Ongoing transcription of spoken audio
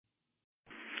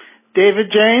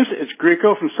David James, it's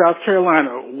Greco from South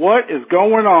Carolina. What is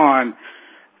going on?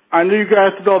 I knew you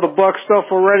guys did all the Bucs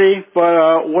stuff already,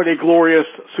 but what a glorious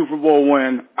Super Bowl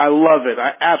win. I love it.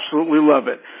 I absolutely love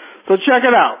it. So check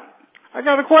it out. I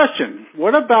got a question.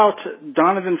 What about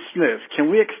Donovan Smith?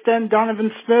 Can we extend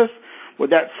Donovan Smith? Would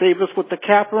that save us with the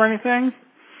cap or anything?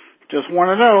 Just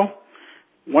want to know.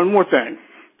 One more thing.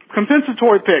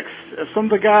 Compensatory picks. If some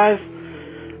of the guys,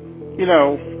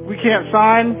 we can't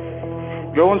sign,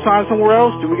 go and sign somewhere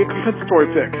else, do we get compensatory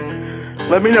picks?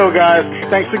 Let me know, guys.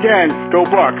 Thanks again. Go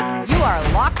Bucs. You are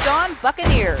Locked On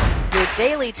Buccaneers, your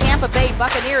daily Tampa Bay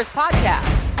Buccaneers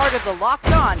podcast, part of the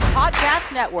Locked On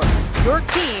Podcast Network, your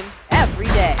team every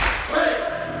day.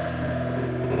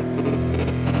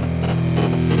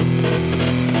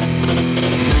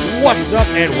 What's up,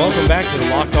 and welcome back to the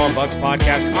Locked On Bucs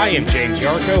podcast. I am James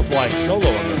Yarko, flying solo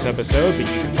on this episode, but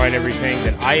you can find everything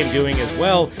that I am doing as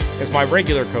well as my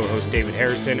regular co-host David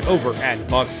Harrison over at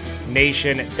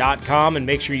BucsNation.com, and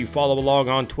make sure you follow along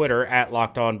on Twitter at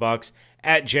Locked On Bucs,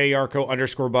 at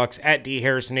JYarko_Bucs, at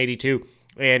DHarrison82,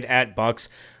 and at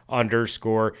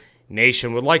Bucs_Nation.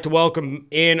 Would like to welcome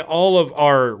in all of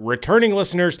our returning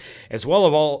listeners as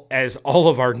well as all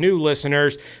of our new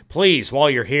listeners. Please, while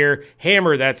you're here,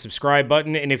 hammer that subscribe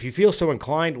button, and if you feel so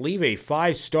inclined, leave a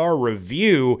 5-star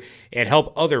review and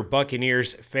help other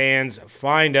Buccaneers fans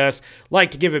find us.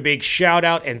 Like to give a big shout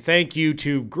out and thank you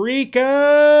to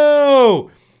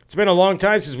Greco. It's been a long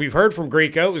time since we've heard from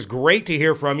Greco. It was great to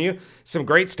hear from you. Some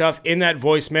great stuff in that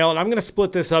voicemail, and I'm going to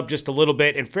split this up just a little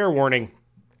bit, and fair warning,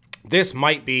 this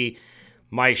might be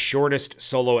my shortest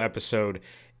solo episode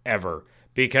ever,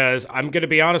 because I'm going to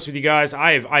be honest with you guys.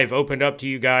 I've opened up to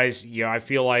you guys. I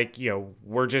feel like,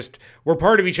 we're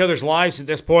part of each other's lives at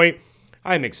this point.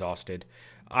 I'm exhausted.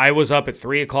 I was up at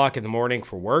 3 o'clock in the morning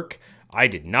for work. I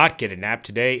did not get a nap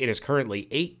today. It is currently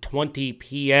 8:20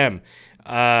 p.m.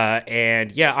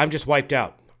 And I'm just wiped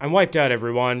out. I'm wiped out,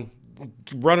 everyone.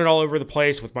 Running all over the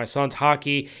place with my son's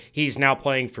hockey. He's now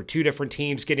playing for 2 different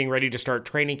teams, getting ready to start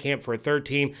training camp for a 3rd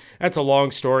team. That's a long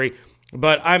story,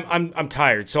 but I'm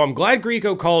tired. So I'm glad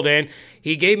Greco called in.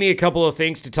 He gave me a couple of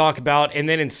things to talk about, and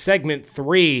then in segment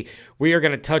 3, we are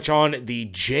going to touch on the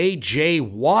J.J.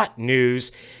 Watt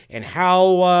news and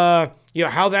how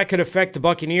that could affect the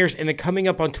Buccaneers. And then coming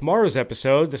up on tomorrow's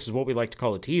episode, this is what we like to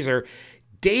call a teaser,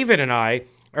 David and I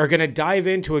are going to dive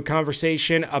into a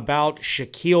conversation about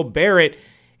Shaquille Barrett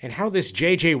and how this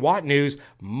J.J. Watt news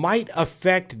might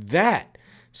affect that.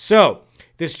 So,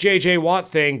 this J.J. Watt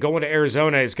thing going to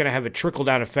Arizona is going to have a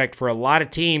trickle-down effect for a lot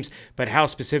of teams, but how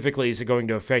specifically is it going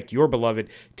to affect your beloved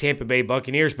Tampa Bay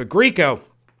Buccaneers? But Greco,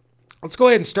 let's go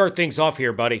ahead and start things off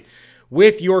here, buddy,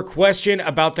 with your question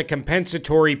about the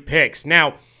compensatory picks.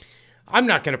 Now, I'm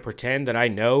not going to pretend that I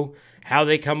know how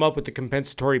they come up with the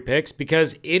compensatory picks,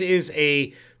 because it is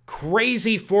a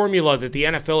crazy formula that the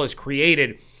NFL has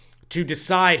created to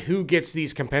decide who gets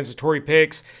these compensatory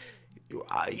picks.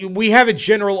 We have a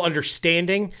general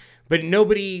understanding, but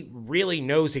nobody really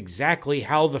knows exactly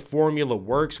how the formula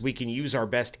works. We can use our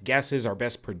best guesses, our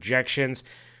best projections,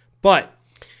 but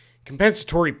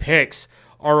compensatory picks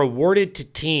are awarded to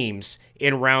teams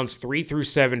in rounds 3 through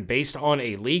 7 based on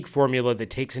a league formula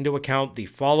that takes into account the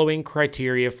following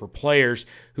criteria for players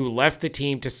who left the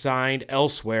team to sign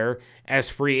elsewhere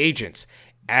as free agents: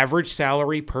 average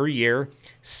salary per year,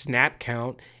 snap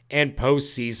count, and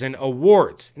postseason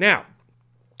awards. Now,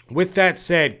 with that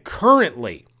said,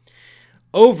 currently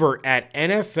over at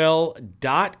NFL.com,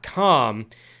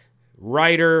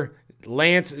 writer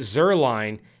Lance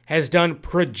Zierlein has done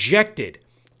projected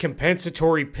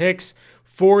compensatory picks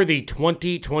for the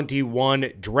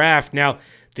 2021 draft. Now,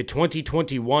 the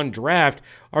 2021 draft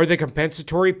are the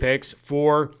compensatory picks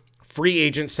for free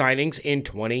agent signings in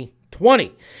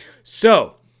 2020.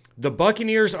 So, the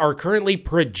Buccaneers are currently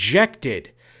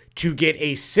projected to get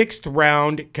a 6th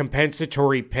round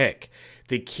compensatory pick.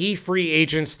 The key free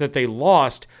agents that they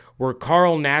lost were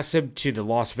Carl Nassib to the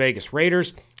Las Vegas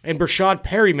Raiders and Brashad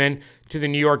Perryman to the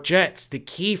New York Jets. The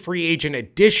key free agent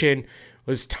addition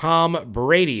was Tom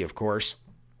Brady, of course.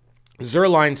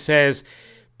 Zierlein says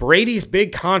Brady's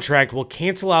big contract will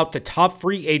cancel out the top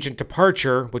free agent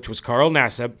departure, which was Carl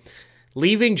Nassib,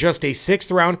 leaving just a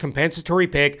 6th round compensatory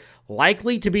pick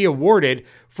likely to be awarded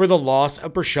for the loss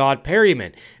of Brashad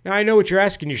Perryman. Now, I know what you're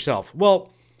asking yourself.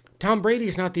 Well, Tom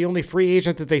Brady's not the only free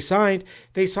agent that they signed.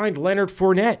 They signed Leonard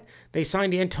Fournette. They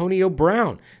signed Antonio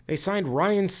Brown. They signed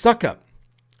Ryan Suckup.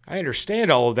 I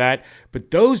understand all of that, but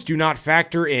those do not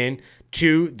factor in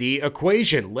to the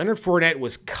equation. Leonard Fournette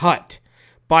was cut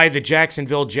by the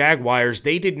Jacksonville Jaguars.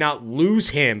 They did not lose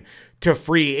him to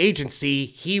free agency.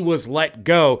 He was let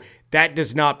go. That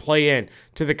does not play in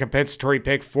to the compensatory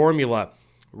pick formula.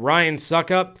 Ryan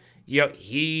Suckup,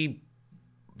 he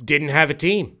didn't have a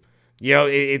team.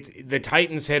 The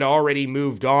Titans had already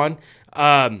moved on,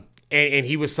 and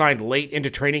he was signed late into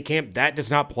training camp. That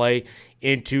does not play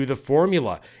into the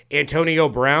formula. Antonio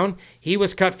Brown, he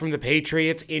was cut from the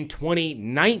Patriots in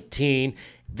 2019,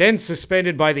 then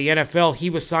suspended by the NFL. He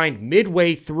was signed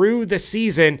midway through the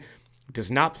season.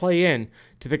 Does not play in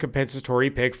to the compensatory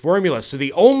pick formula. So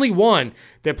the only one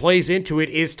that plays into it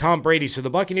is Tom Brady. So the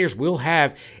Buccaneers will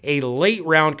have a late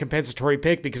round compensatory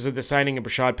pick because of the signing of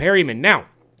Rashad Perryman. Now,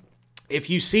 if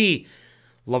you see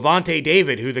Levante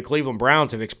David, who the Cleveland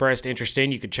Browns have expressed interest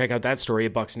in, you can check out that story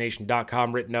at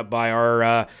bucksnation.com, written up by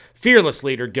our fearless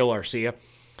leader, Gil Arcia.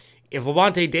 If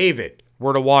Levante David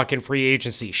were to walk in free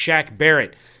agency, Shaq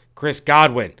Barrett, Chris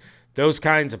Godwin, those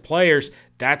kinds of players,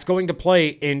 that's going to play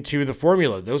into the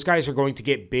formula. Those guys are going to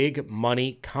get big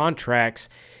money contracts.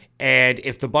 And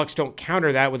if the Bucs don't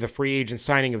counter that with a free agent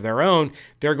signing of their own,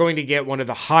 they're going to get one of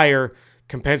the higher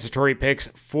compensatory picks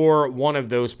for one of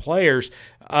those players.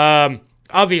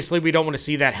 Obviously, we don't want to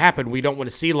see that happen. We don't want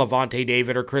to see Levante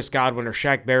David or Chris Godwin or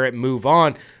Shaq Barrett move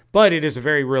on, but it is a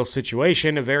very real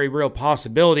situation, a very real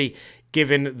possibility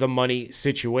given the money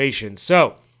situation.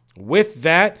 So with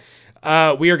that,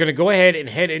 we are going to go ahead and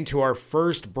head into our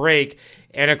first break.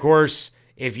 And of course,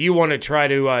 if you want to try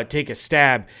to take a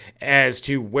stab as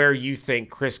to where you think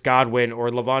Chris Godwin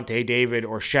or Levante David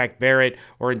or Shaq Barrett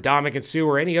or Ndamukong Suh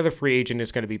or any other free agent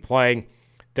is going to be playing,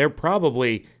 there are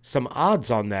probably some odds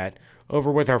on that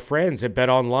over with our friends at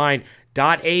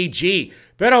betonline.ag.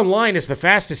 BetOnline is the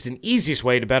fastest and easiest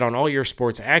way to bet on all your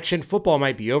sports action. Football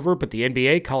might be over, but the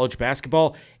NBA, college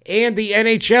basketball, and the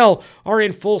NHL are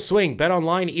in full swing.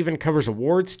 BetOnline even covers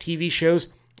awards, TV shows,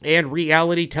 and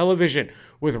reality television.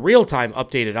 With real-time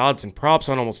updated odds and props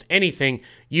on almost anything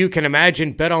you can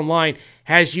imagine, BetOnline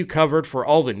has you covered for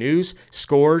all the news,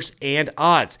 scores, and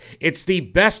odds. It's the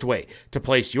best way to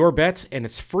place your bets, and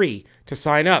it's free to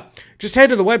sign up. Just head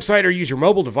to the website or use your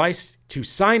mobile device to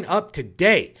sign up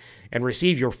today and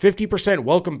receive your 50%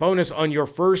 welcome bonus on your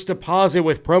first deposit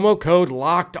with promo code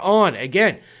LOCKEDON.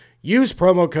 Again, use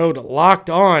promo code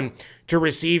LOCKEDON to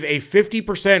receive a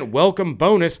 50% welcome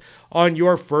bonus on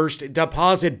your first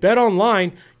deposit.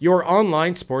 BetOnline, your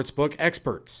online sportsbook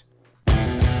experts.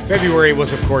 February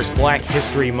was, of course, Black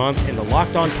History Month, and the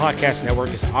Locked On Podcast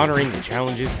Network is honoring the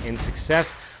challenges and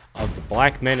success of the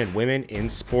black men and women in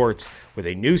sports with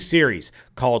a new series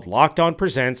called Locked On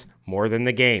Presents More Than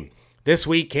the Game. This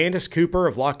week, Candace Cooper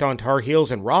of Locked On Tar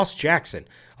Heels and Ross Jackson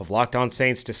of Locked On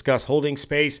Saints discuss holding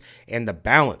space and the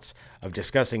balance of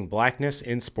discussing blackness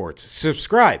in sports.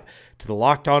 Subscribe to the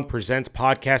Locked On Presents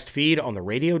podcast feed on the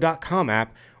radio.com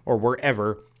app or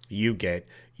wherever you get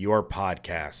your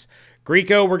podcasts.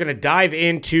 Greco, we're going to dive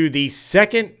into the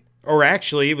second, or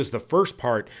actually it was the first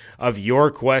part of your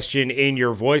question in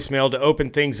your voicemail to open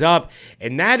things up,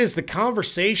 and that is the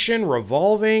conversation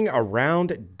revolving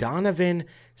around Donovan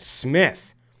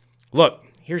Smith. Look,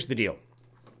 here's the deal.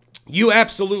 You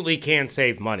absolutely can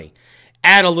save money.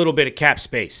 Add a little bit of cap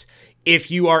space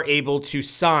if you are able to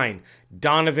sign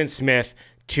Donovan Smith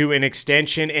to an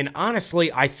extension. And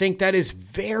honestly, I think that is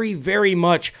very, very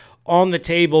much on the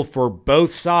table for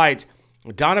both sides.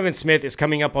 Donovan Smith is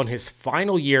coming up on his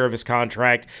final year of his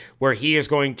contract where he is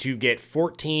going to get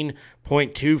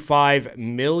 $14.25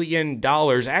 million.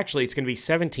 Actually, it's going to be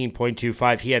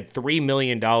 $17.25. He had $3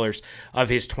 million of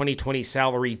his 2020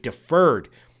 salary deferred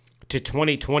to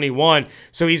 2021.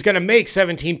 So he's going to make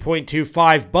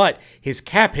 17.25, but his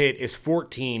cap hit is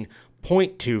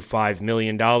 $14.25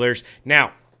 million.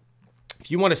 Now, if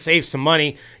you want to save some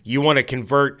money, you want to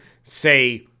convert,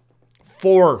 say,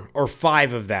 4 or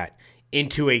 5 of that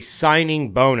into a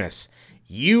signing bonus,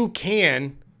 you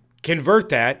can convert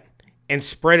that and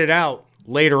spread it out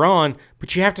later on,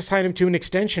 but you have to sign him to an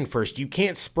extension first. You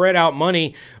can't spread out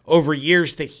money over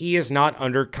years that he is not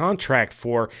under contract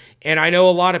for. And I know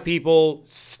a lot of people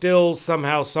still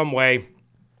somehow, some way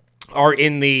are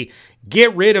in the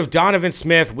get rid of Donovan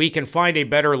Smith, we can find a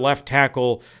better left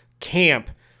tackle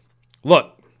camp.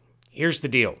 Look, here's the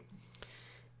deal.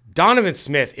 Donovan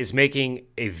Smith is making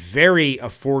a very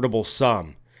affordable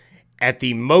sum at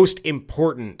the most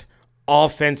important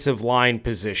offensive line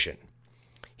position.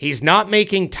 He's not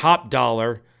making top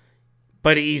dollar,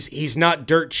 but he's not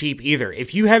dirt cheap either.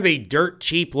 If you have a dirt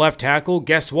cheap left tackle,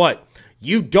 guess what?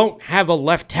 You don't have a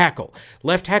left tackle.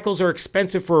 Left tackles are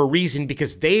expensive for a reason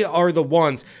because they are the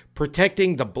ones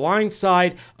protecting the blind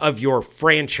side of your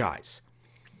franchise.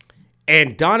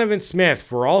 And Donovan Smith,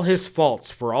 for all his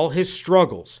faults, for all his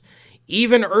struggles,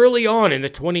 even early on in the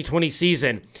 2020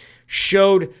 season,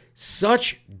 showed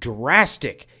such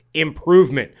drastic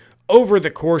improvement over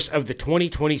the course of the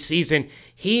 2020 season.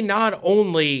 He not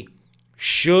only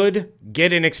should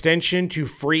get an extension to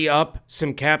free up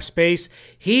some cap space,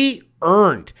 he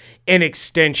earned an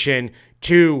extension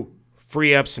to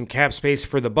free up some cap space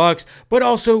for the Bucs, but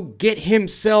also get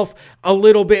himself a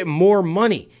little bit more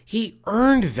money. He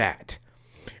earned that.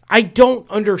 I don't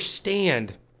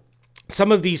understand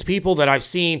some of these people that I've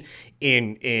seen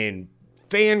in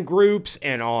fan groups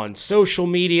and on social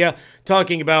media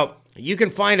talking about, you can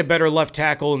find a better left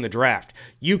tackle in the draft.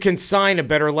 You can sign a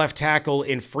better left tackle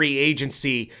in free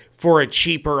agency for a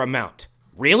cheaper amount.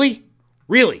 Really?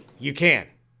 Really, you can.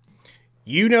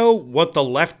 You know what the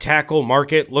left tackle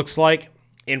market looks like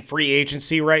in free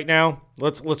agency right now?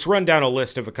 Let's run down a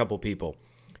list of a couple people.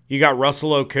 You got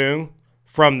Russell Okung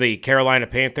from the Carolina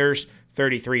Panthers,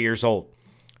 33 years old.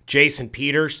 Jason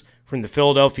Peters from the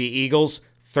Philadelphia Eagles,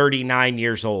 39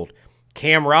 years old.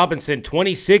 Cam Robinson,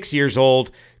 26 years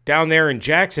old, down there in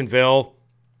Jacksonville.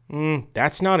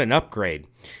 That's not an upgrade.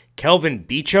 Kelvin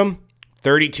Beachum,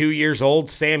 32 years old.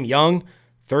 Sam Young,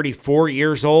 34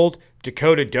 years old.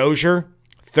 Dakota Dozier,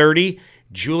 30.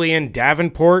 Julian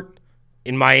Davenport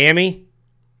in Miami,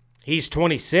 he's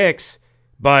 26,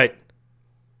 but,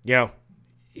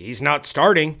 he's not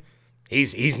starting.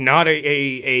 He's not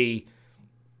a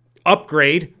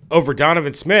upgrade over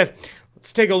Donovan Smith.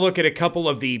 Let's take a look at a couple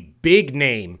of the big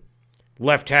name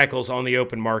left tackles on the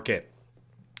open market.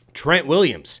 Trent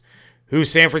Williams, who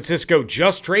San Francisco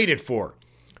just traded for,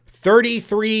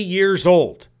 33 years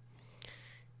old.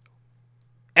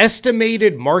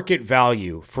 Estimated market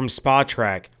value from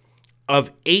Spotrac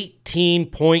of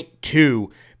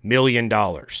 $18.2 million.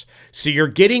 So you're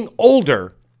getting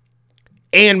older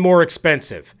and more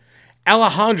expensive.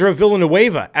 Alejandro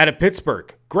Villanueva out of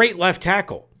Pittsburgh, great left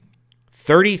tackle,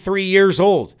 33 years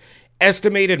old.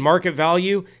 Estimated market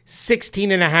value,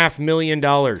 $16.5 million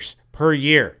per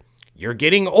year. You're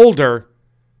getting older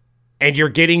and you're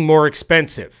getting more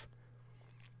expensive.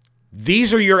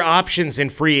 These are your options in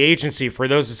free agency for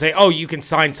those that say, oh, you can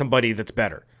sign somebody that's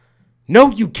better. No,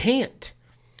 you can't.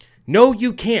 No,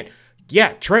 you can't.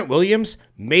 Yeah, Trent Williams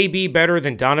may be better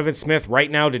than Donovan Smith right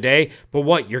now today, but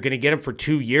what, you're going to get him for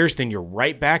 2 years, then you're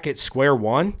right back at square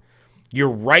one?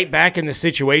 You're right back in the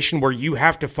situation where you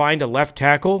have to find a left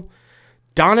tackle?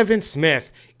 Donovan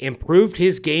Smith improved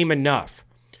his game enough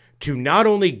to not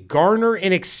only garner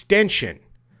an extension,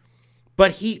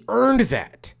 but he earned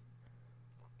that.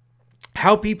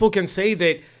 How people can say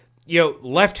that,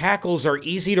 left tackles are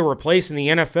easy to replace in the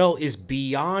NFL is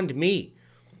beyond me.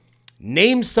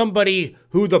 Name somebody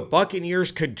who the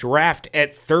Buccaneers could draft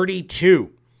at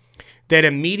 32 that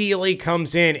immediately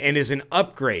comes in and is an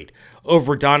upgrade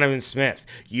over Donovan Smith.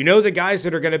 You know the guys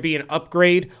that are going to be an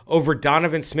upgrade over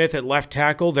Donovan Smith at left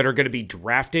tackle that are going to be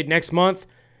drafted next month?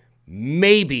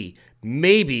 Maybe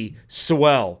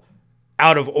Sewell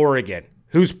out of Oregon,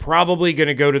 who's probably going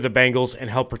to go to the Bengals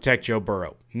and help protect Joe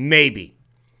Burrow. Maybe.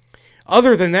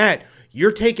 Other than that,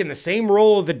 you're taking the same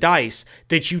roll of the dice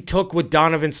that you took with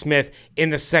Donovan Smith in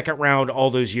the second round all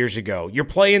those years ago. You're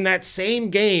playing that same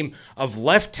game of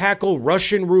left tackle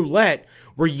Russian roulette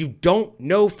where you don't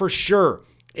know for sure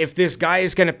if this guy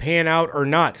is going to pan out or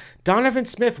not. Donovan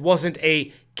Smith wasn't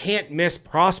a can't-miss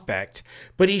prospect,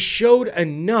 but he showed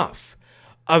enough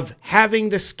of having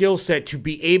the skill set to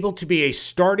be able to be a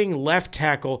starting left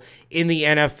tackle in the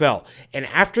NFL. And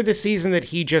after the season that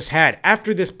he just had,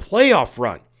 after this playoff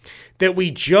run that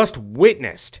we just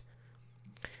witnessed,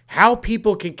 how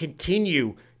people can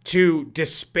continue to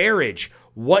disparage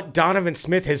what Donovan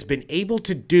Smith has been able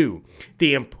to do,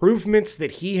 the improvements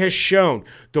that he has shown,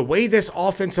 the way this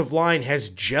offensive line has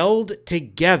gelled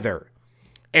together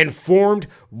and formed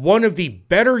one of the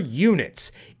better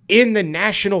units in the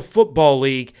National Football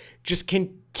League, just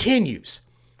continues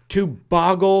to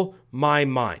boggle my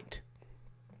mind.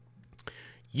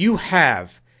 You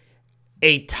have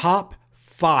a top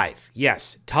 5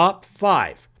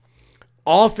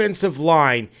 offensive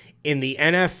line in the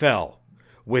NFL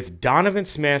with Donovan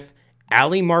Smith,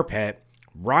 Ali Marpet,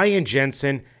 Ryan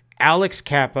Jensen, Alex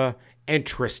Kappa, and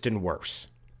Tristan Wirfs.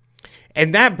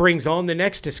 And that brings on the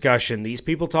next discussion. These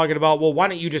people talking about, well, why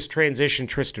don't you just transition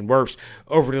Tristan Wirfs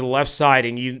over to the left side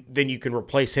and then you can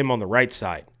replace him on the right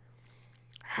side?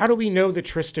 How do we know that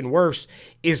Tristan Wirfs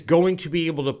is going to be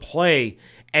able to play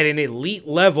at an elite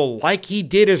level like he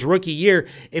did his rookie year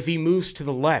if he moves to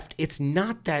the left? It's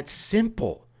not that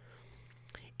simple.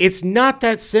 It's not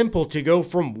that simple to go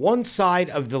from one side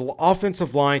of the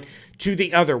offensive line to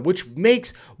the other, which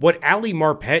makes what Ali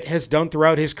Marpet has done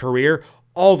throughout his career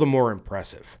all the more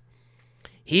impressive.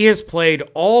 He has played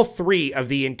all three of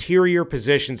the interior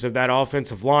positions of that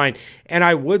offensive line. And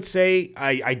I would say,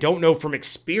 I don't know from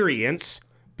experience,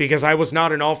 because I was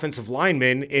not an offensive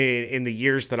lineman in the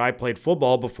years that I played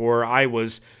football before I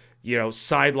was,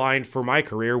 sidelined for my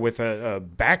career with a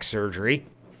back surgery.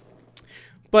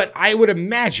 But I would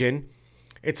imagine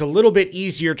it's a little bit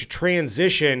easier to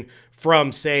transition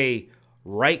from, say,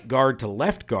 right guard to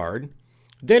left guard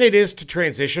than it is to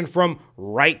transition from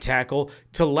right tackle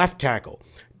to left tackle.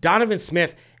 Donovan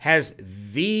Smith has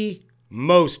the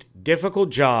most difficult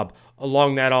job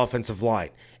along that offensive line.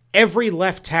 Every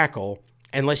left tackle,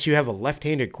 unless you have a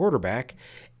left-handed quarterback,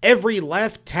 every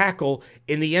left tackle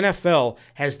in the NFL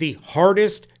has the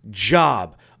hardest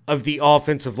job of the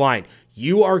offensive line.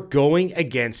 You are going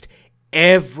against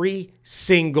every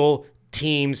single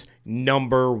team's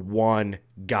number one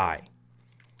guy.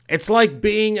 It's like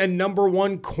being a number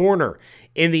one corner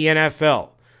in the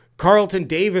NFL. Carlton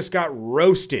Davis got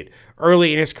roasted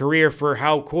early in his career for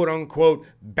how quote-unquote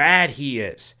bad he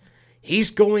is. He's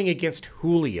going against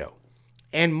Julio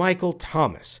and Michael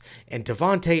Thomas and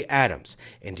Devontae Adams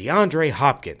and DeAndre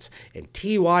Hopkins and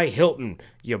T.Y. Hilton.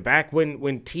 Back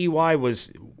when T.Y.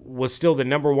 was still the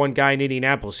number one guy in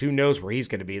Indianapolis. Who knows where he's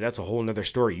going to be? That's a whole nother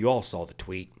story. You all saw the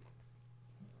tweet.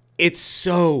 It's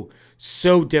so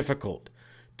difficult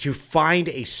to find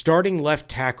a starting left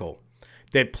tackle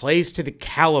that plays to the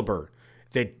caliber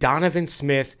that Donovan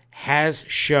Smith has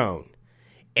shown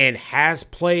and has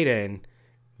played in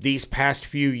these past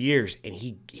few years. And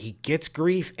he gets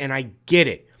grief, and I get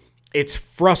it. It's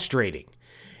frustrating.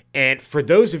 And for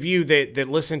those of you that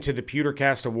listened to the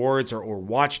Pewtercast Awards or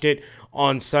watched it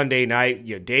on Sunday night,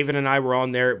 David and I were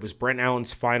on there. It was Brent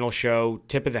Allen's final show.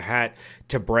 Tip of the hat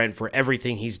to Brent for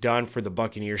everything he's done for the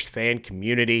Buccaneers fan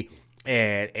community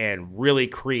and really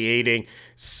creating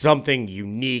something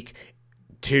unique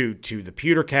to the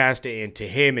Pewtercast and to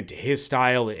him and to his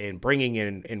style and bringing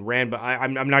in Ren. But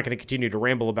I'm not going to continue to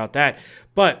ramble about that.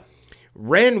 But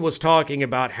Ren was talking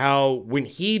about how when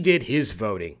he did his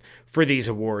voting for these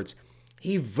awards,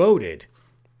 he voted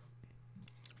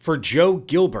for Joe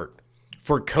Gilbert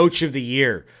for Coach of the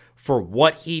Year for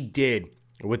what he did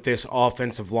with this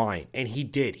offensive line. And he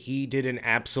did. He did an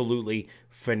absolutely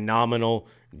phenomenal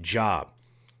job.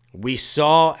 We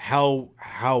saw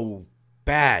how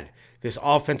bad this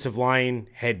offensive line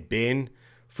had been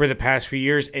for the past few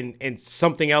years. And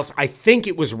something else, I think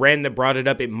it was Ren that brought it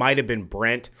up. It might have been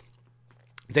Brent.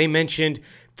 They mentioned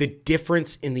the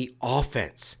difference in the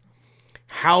offense.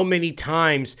 How many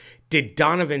times did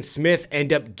Donovan Smith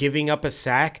end up giving up a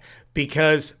sack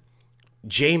because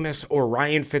Jameis or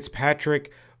Ryan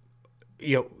Fitzpatrick,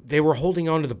 they were holding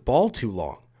on to the ball too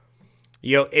long?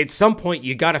 At some point,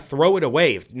 you got to throw it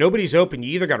away. If nobody's open,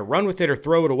 you either got to run with it or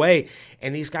throw it away.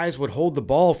 And these guys would hold the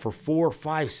ball for 4,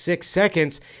 5, 6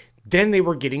 seconds. Then they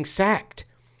were getting sacked.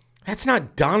 That's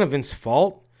not Donovan's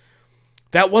fault.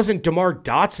 That wasn't DeMar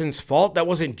Dotson's fault. That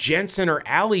wasn't Jensen or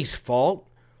Alley's fault.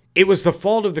 It was the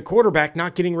fault of the quarterback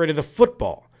not getting rid of the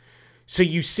football. So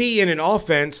you see in an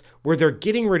offense where they're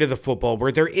getting rid of the football,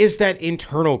 where there is that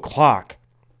internal clock,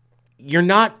 you're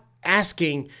not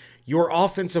asking your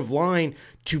offensive line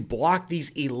to block these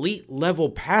elite level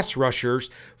pass rushers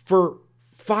for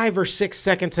 5 or 6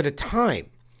 seconds at a time.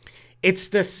 It's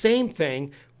the same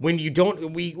thing when you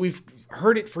don't, we've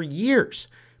heard it for years.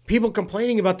 People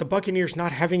complaining about the Buccaneers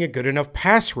not having a good enough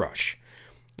pass rush.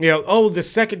 The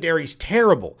secondary's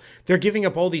terrible. They're giving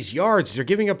up all these yards. They're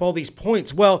giving up all these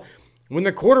points. Well, when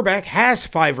the quarterback has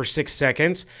 5 or 6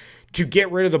 seconds to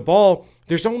get rid of the ball,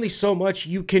 there's only so much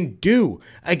you can do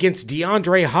against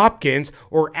DeAndre Hopkins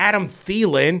or Adam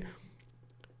Thielen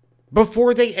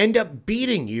before they end up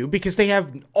beating you because they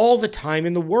have all the time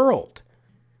in the world.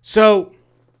 So,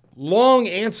 long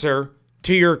answer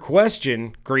to your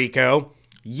question, Greco.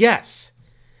 Yes,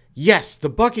 the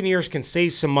Buccaneers can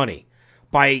save some money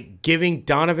by giving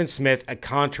Donovan Smith a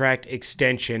contract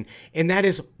extension, and that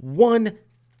is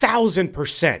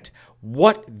 1,000%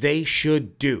 what they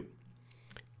should do.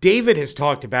 David has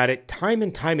talked about it time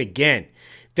and time again,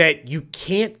 that you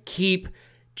can't keep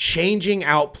changing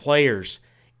out players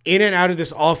in and out of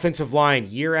this offensive line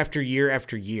year after year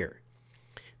after year.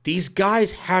 These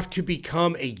guys have to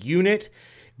become a unit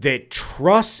that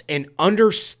trusts and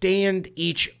understand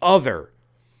each other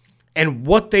and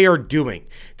what they are doing.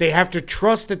 They have to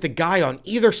trust that the guy on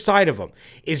either side of them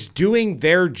is doing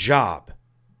their job.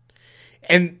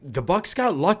 And the Bucs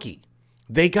got lucky.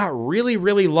 They got really,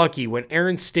 really lucky when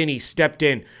Aaron Stinney stepped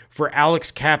in for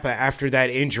Alex Kappa after that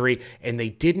injury, and they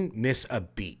didn't miss a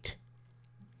beat.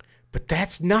 But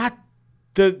that's not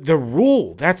the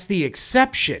rule. That's the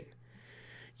exception.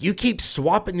 You keep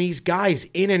swapping these guys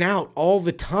in and out all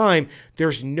the time.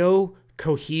 There's no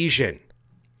cohesion.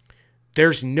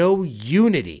 There's no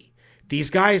unity. These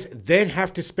guys then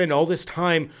have to spend all this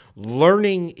time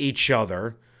learning each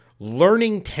other,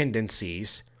 learning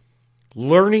tendencies,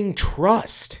 learning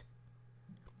trust.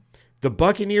 The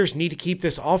Buccaneers need to keep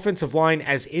this offensive line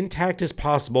as intact as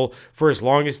possible for as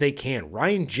long as they can.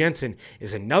 Ryan Jensen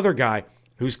is another guy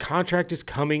whose contract is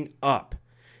coming up.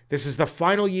 This is the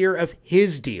final year of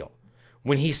his deal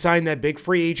when he signed that big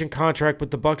free agent contract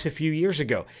with the Bucs a few years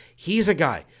ago. He's a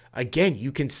guy, again,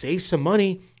 you can save some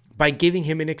money by giving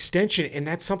him an extension, and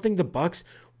that's something the Bucs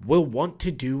will want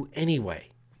to do anyway.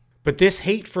 But this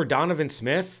hate for Donovan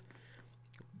Smith,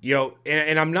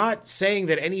 and I'm not saying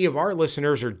that any of our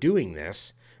listeners are doing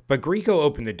this, but Grieco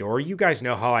opened the door. You guys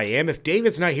know how I am. If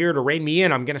David's not here to rein me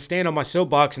in, I'm going to stand on my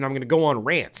soapbox and I'm going to go on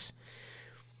rants.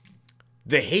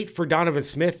 The hate for Donovan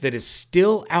Smith that is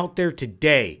still out there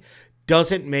today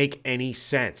doesn't make any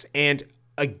sense. And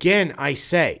again, I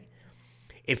say,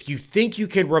 if you think you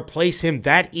can replace him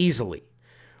that easily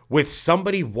with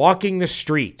somebody walking the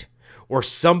street or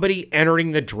somebody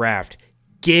entering the draft,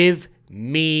 give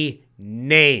me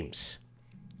names.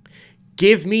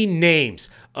 Give me names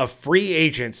of free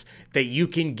agents that you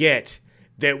can get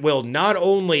that will not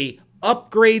only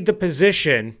upgrade the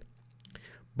position,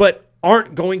 but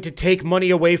aren't going to take money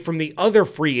away from the other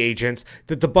free agents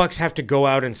that the Bucs have to go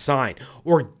out and sign.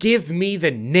 Or give me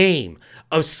the name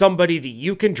of somebody that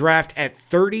you can draft at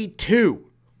 32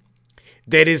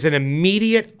 that is an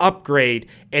immediate upgrade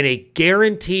and a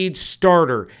guaranteed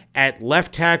starter at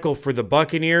left tackle for the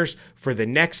Buccaneers for the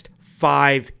next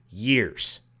 5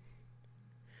 years.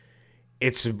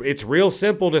 It's real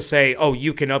simple to say, oh,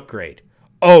 you can upgrade.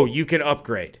 Oh, you can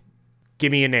upgrade.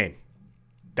 Give me a name.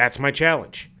 That's my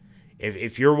challenge.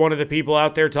 If you're one of the people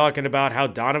out there talking about how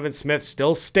Donovan Smith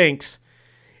still stinks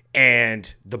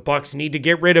and the Bucs need to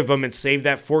get rid of him and save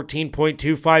that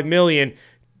 $14.25 million,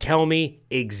 tell me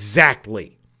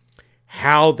exactly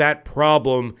how that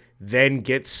problem then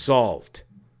gets solved.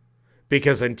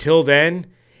 Because until then,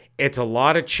 it's a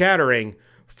lot of chattering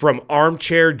from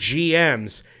armchair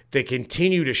GMs that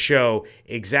continue to show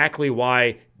exactly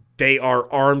why they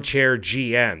are armchair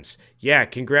GMs. Yeah,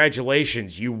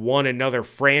 congratulations. You won another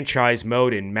franchise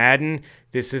mode in Madden.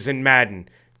 This isn't Madden.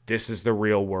 This is the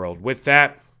real world. With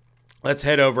that, let's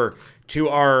head over to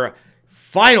our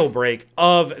final break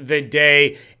of the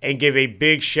day and give a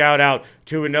big shout out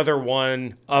to another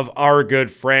one of our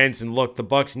good friends. And look, the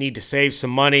Bucs need to save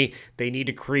some money. They need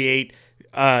to create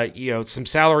some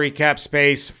salary cap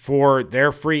space for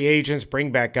their free agents.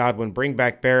 Bring back Godwin, bring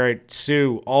back Barrett,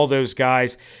 Sue, all those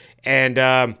guys.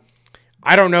 And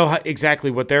I don't know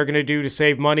exactly what they're going to do to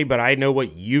save money, but I know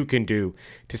what you can do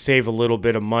to save a little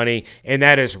bit of money, and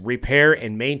that is repair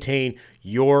and maintain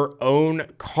your own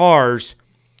cars,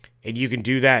 and you can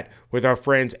do that with our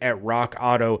friends at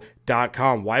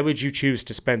rockauto.com. Why would you choose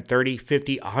to spend 30,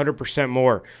 50, 100%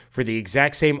 more for the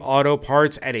exact same auto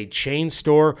parts at a chain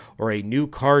store or a new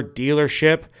car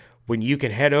dealership when you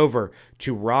can head over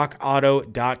to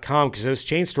rockauto.com? Because those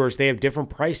chain stores, they have different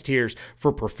price tiers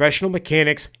for professional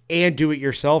mechanics and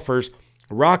do-it-yourselfers.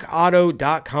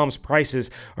 RockAuto.com's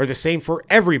prices are the same for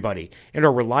everybody and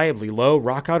are reliably low.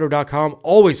 RockAuto.com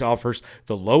always offers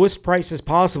the lowest prices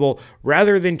possible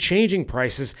rather than changing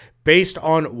prices based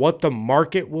on what the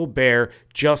market will bear,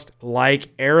 just like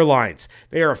airlines.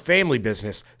 They are a family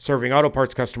business serving auto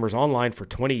parts customers online for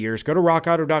 20 years. Go to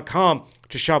rockauto.com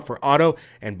to shop for auto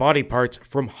and body parts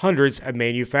from hundreds of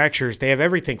manufacturers. They have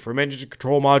everything from engine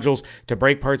control modules to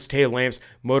brake parts, tail lamps,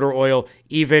 motor oil,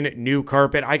 even new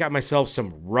carpet. I got myself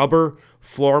some rubber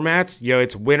floor mats.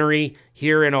 It's wintry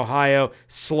here in Ohio,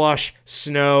 slush,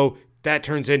 snow. That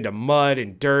turns into mud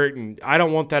and dirt, and I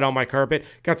don't want that on my carpet.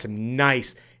 Got some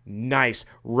nice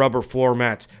rubber floor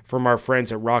mats from our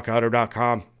friends at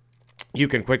rockauto.com. You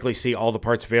can quickly see all the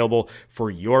parts available for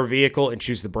your vehicle and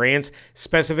choose the brands,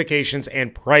 specifications,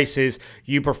 and prices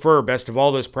you prefer. Best of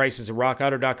all, those prices at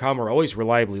rockauto.com are always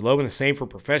reliably low, and the same for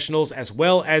professionals as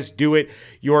well as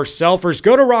do-it-yourselfers.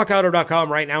 Go to rockauto.com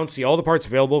right now and see all the parts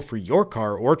available for your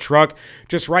car or truck.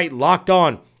 Just write Locked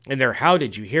On in their How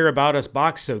Did You Hear About Us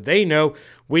box so they know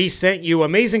we sent you.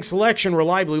 Amazing selection,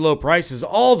 reliably low prices,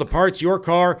 all the parts your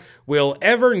car will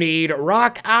ever need.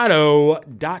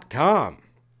 rockauto.com.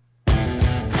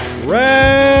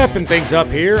 Wrapping things up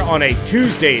here on a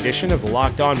Tuesday edition of the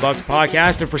Locked On Bucs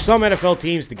podcast. And for some NFL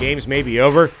teams, the games may be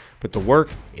over, but the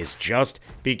work is just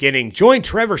beginning. Join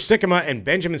Trevor Sikkema and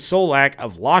Benjamin Solak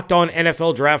of Locked On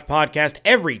NFL Draft Podcast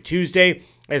every Tuesday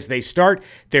as they start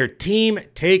their Team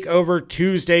Takeover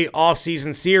Tuesday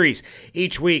offseason series.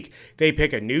 Each week, they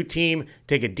pick a new team,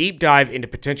 take a deep dive into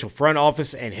potential front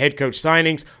office and head coach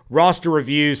signings, roster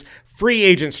reviews, free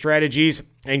agent strategies,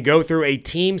 and go through a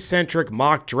team-centric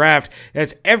mock draft.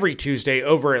 That's every Tuesday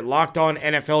over at Locked On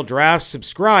NFL Drafts.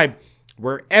 Subscribe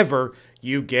wherever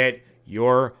you get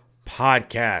your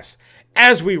podcasts.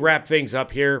 As we wrap things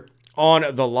up here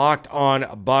on the Locked On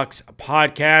Bucs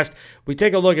podcast, we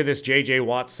take a look at this J.J.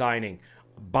 Watt signing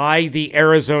by the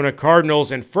Arizona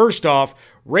Cardinals. And first off,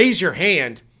 raise your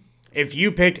hand if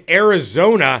you picked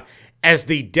Arizona as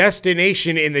the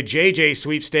destination in the J.J.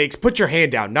 sweepstakes. Put your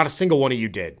hand down. Not a single one of you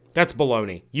did. That's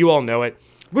baloney. You all know it.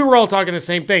 We were all talking the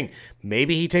same thing.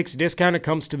 Maybe he takes a discount and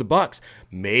comes to the Bucs.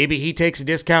 Maybe he takes a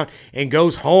discount and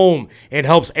goes home and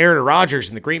helps Aaron Rodgers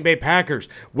and the Green Bay Packers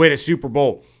win a Super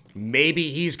Bowl. Maybe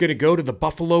he's going to go to the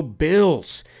Buffalo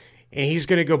Bills and he's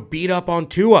going to go beat up on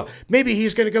Tua. Maybe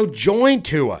he's going to go join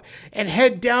Tua and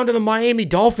head down to the Miami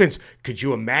Dolphins. Could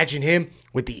you imagine him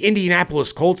with the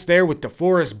Indianapolis Colts there with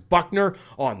DeForest Buckner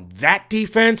on that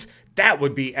defense? That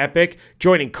would be epic.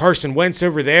 Joining Carson Wentz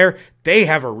over there, they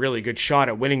have a really good shot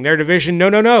at winning their division.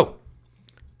 No.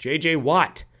 J.J.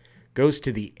 Watt goes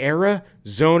to the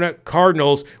Arizona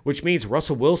Cardinals, which means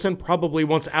Russell Wilson probably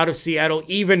wants out of Seattle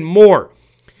even more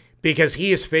because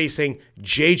he is facing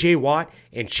J.J. Watt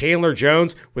and Chandler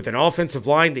Jones with an offensive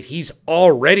line that he's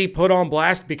already put on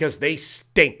blast because they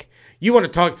stink. You want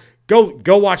to talk...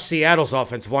 Go watch Seattle's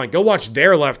offensive line. Go watch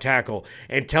their left tackle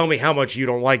and tell me how much you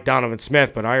don't like Donovan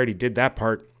Smith, but I already did that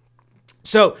part.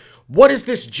 So what does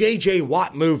this J.J.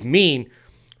 Watt move mean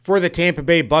for the Tampa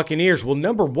Bay Buccaneers? Well,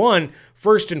 number one,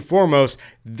 first and foremost,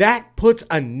 that puts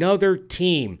another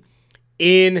team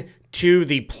into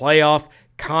the playoff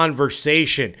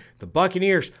conversation. The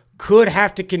Buccaneers could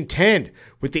have to contend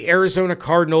with the Arizona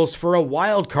Cardinals for a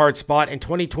wild card spot in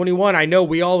 2021. I know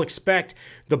we all expect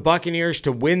the Buccaneers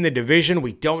to win the division.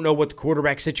 We don't know what the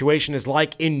quarterback situation is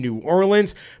like in New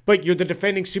Orleans, but you're the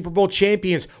defending Super Bowl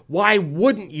champions. Why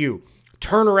wouldn't you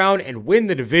turn around and win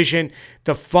the division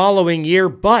the following year?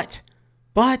 But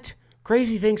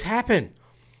crazy things happen.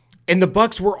 And the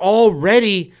Bucs were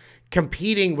already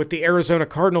competing with the Arizona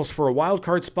Cardinals for a wild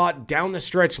card spot down the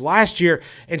stretch last year,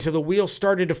 and so the wheels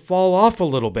started to fall off a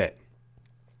little bit.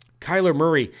 Kyler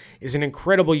Murray is an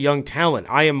incredible young talent.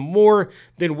 I am more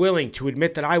than willing to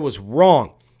admit that I was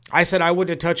wrong. I said I wouldn't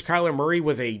have touched Kyler Murray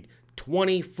with a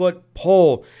 20-foot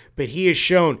pole, but he has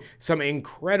shown some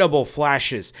incredible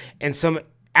flashes and some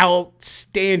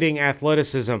outstanding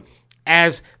athleticism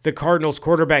as the Cardinals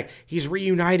quarterback. He's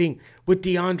reuniting with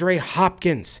DeAndre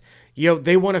Hopkins.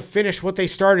 They want to finish what they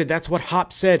started. That's what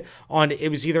Hop said on, it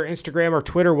was either Instagram or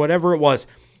Twitter, whatever it was.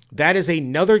 That is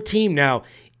another team now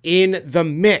in the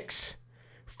mix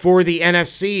for the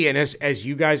NFC. And as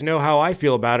you guys know how I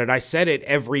feel about it, I said it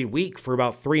every week for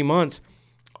about 3 months.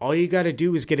 All you got to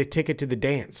do is get a ticket to the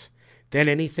dance. Then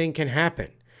anything can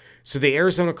happen. So the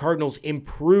Arizona Cardinals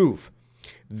improve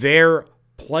their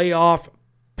playoff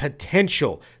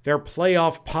potential, their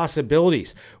playoff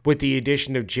possibilities with the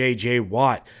addition of J.J.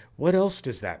 Watt. What else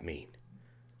does that mean?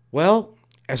 Well,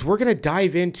 as we're going to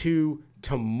dive into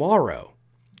tomorrow,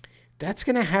 that's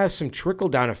going to have some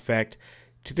trickle-down effect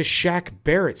to the Shaq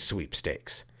Barrett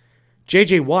sweepstakes.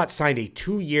 J.J. Watt signed a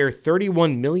 2-year,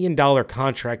 $31 million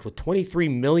contract with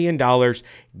 $23 million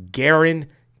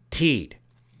guaranteed.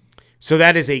 So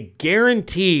that is a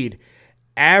guaranteed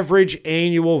average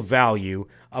annual value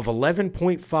of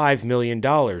 $11.5 million,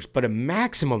 but a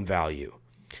maximum value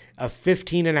of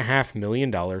 $15.5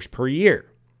 million per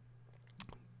year.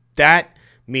 That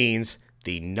means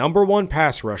the number one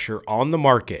pass rusher on the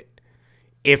market,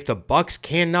 if the Bucs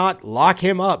cannot lock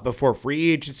him up before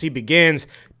free agency begins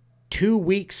 2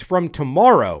 weeks from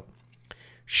tomorrow,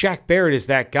 Shaq Barrett is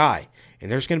that guy.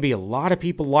 And there's going to be a lot of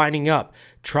people lining up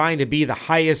trying to be the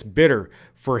highest bidder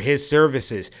for his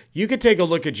services. You could take a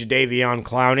look at Jadeveon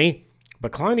Clowney,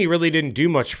 but Clowney really didn't do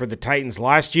much for the Titans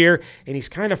last year, and he's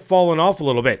kind of fallen off a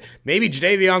little bit. Maybe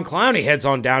Jadeveon Clowney heads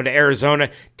on down to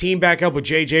Arizona, team back up with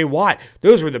J.J. Watt.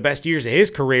 Those were the best years of his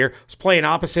career. Was playing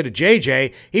opposite of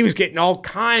J.J. He was getting all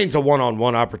kinds of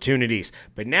one-on-one opportunities.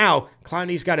 But now,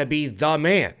 Clowney's got to be the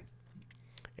man.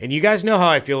 And you guys know how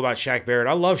I feel about Shaq Barrett.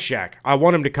 I love Shaq. I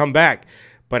want him to come back.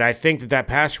 But I think that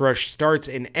pass rush starts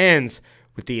and ends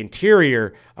with the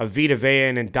interior of Vita Vea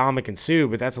and Ndamukong Suh.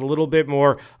 But that's a little bit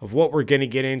more of what we're going to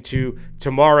get into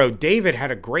tomorrow. David had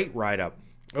a great write-up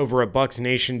over at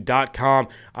BucsNation.com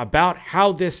about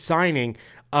how this signing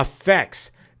affects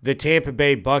the Tampa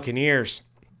Bay Buccaneers.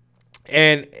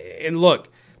 And look,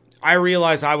 I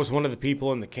realize I was one of the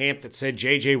people in the camp that said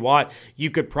J.J. Watt,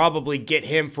 you could probably get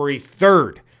him for a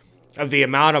third of the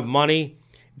amount of money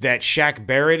that Shaq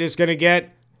Barrett is going to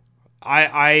get.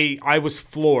 I was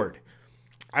floored.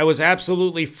 I was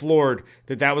absolutely floored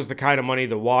that was the kind of money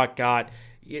that Watt got.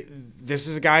 This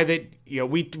is a guy that,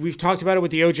 we've talked about it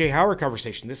with the O.J. Howard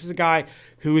conversation. This is a guy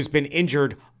who has been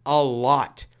injured a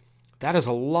lot. That is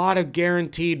a lot of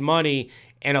guaranteed money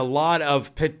and a lot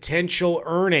of potential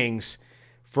earnings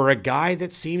for a guy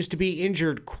that seems to be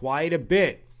injured quite a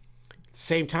bit. At the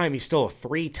same time, he's still a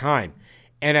 3-time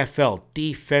NFL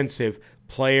Defensive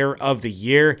Player of the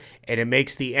Year, and it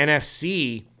makes the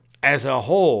NFC as a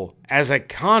whole, as a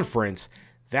conference,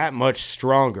 that much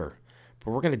stronger.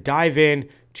 But we're going to dive in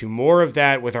to more of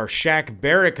that with our Shaq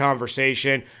Barrett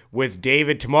conversation with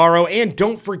David tomorrow. And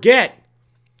don't forget,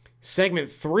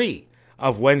 segment 3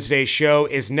 of Wednesday's show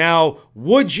is now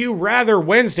Would You Rather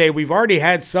Wednesday. We've already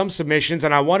had some submissions,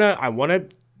 and I want to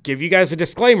give you guys a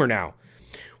disclaimer now.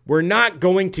 We're not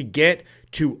going to get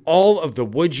to all of the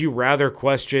Would You Rather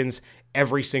questions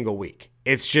every single week.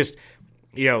 It's just,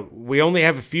 we only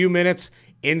have a few minutes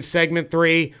in segment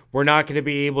 3. We're not going to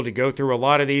be able to go through a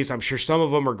lot of these. I'm sure some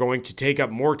of them are going to take up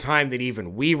more time than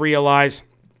even we realize.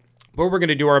 But we're going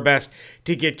to do our best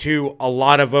to get to a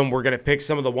lot of them. We're going to pick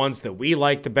some of the ones that we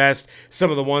like the best, some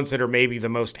of the ones that are maybe the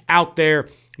most out there,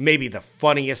 maybe the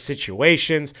funniest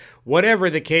situations. Whatever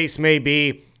the case may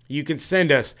be, you can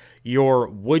send us your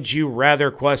Would You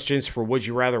Rather questions for Would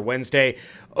You Rather Wednesday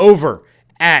over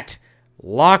at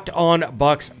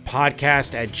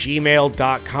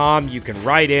LockedOnBucksPodcast@gmail.com. You can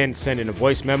write in, send in a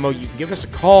voice memo. You can give us a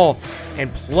call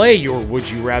and play your Would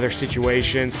You Rather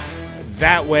situations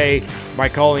that way by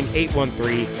calling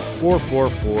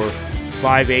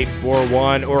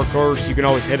 813-444-5841. Or, of course, you can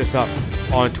always hit us up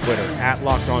on Twitter at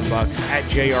LockedOnBucks, at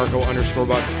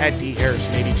JArco_Bucks, at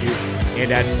DHarrison82,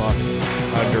 and at Bucks_Nation.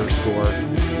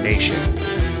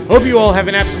 Hope you all have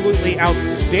an absolutely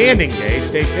outstanding day.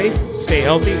 Stay safe, stay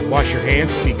healthy, wash your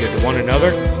hands, be good to one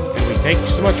another. And we thank you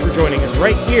so much for joining us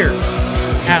right here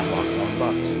at